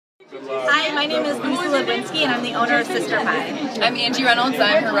Hi, my name is Lisa Lewinsky, and I'm the owner of Sister Pie. I'm Angie Reynolds.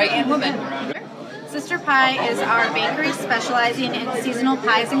 I'm her right-hand woman. Sister Pie is our bakery specializing in seasonal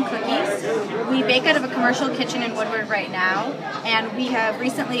pies and cookies. We bake out of a commercial kitchen in Woodward right now, and we have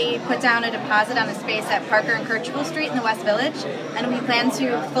recently put down a deposit on a space at Parker and Kirchhoff Street in the West Village, and we plan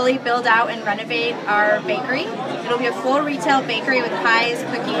to fully build out and renovate our bakery. It'll be a full retail bakery with pies,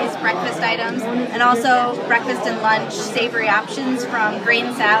 cookies, breakfast items, and also breakfast and lunch savory options from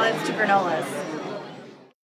grain salads to granolas.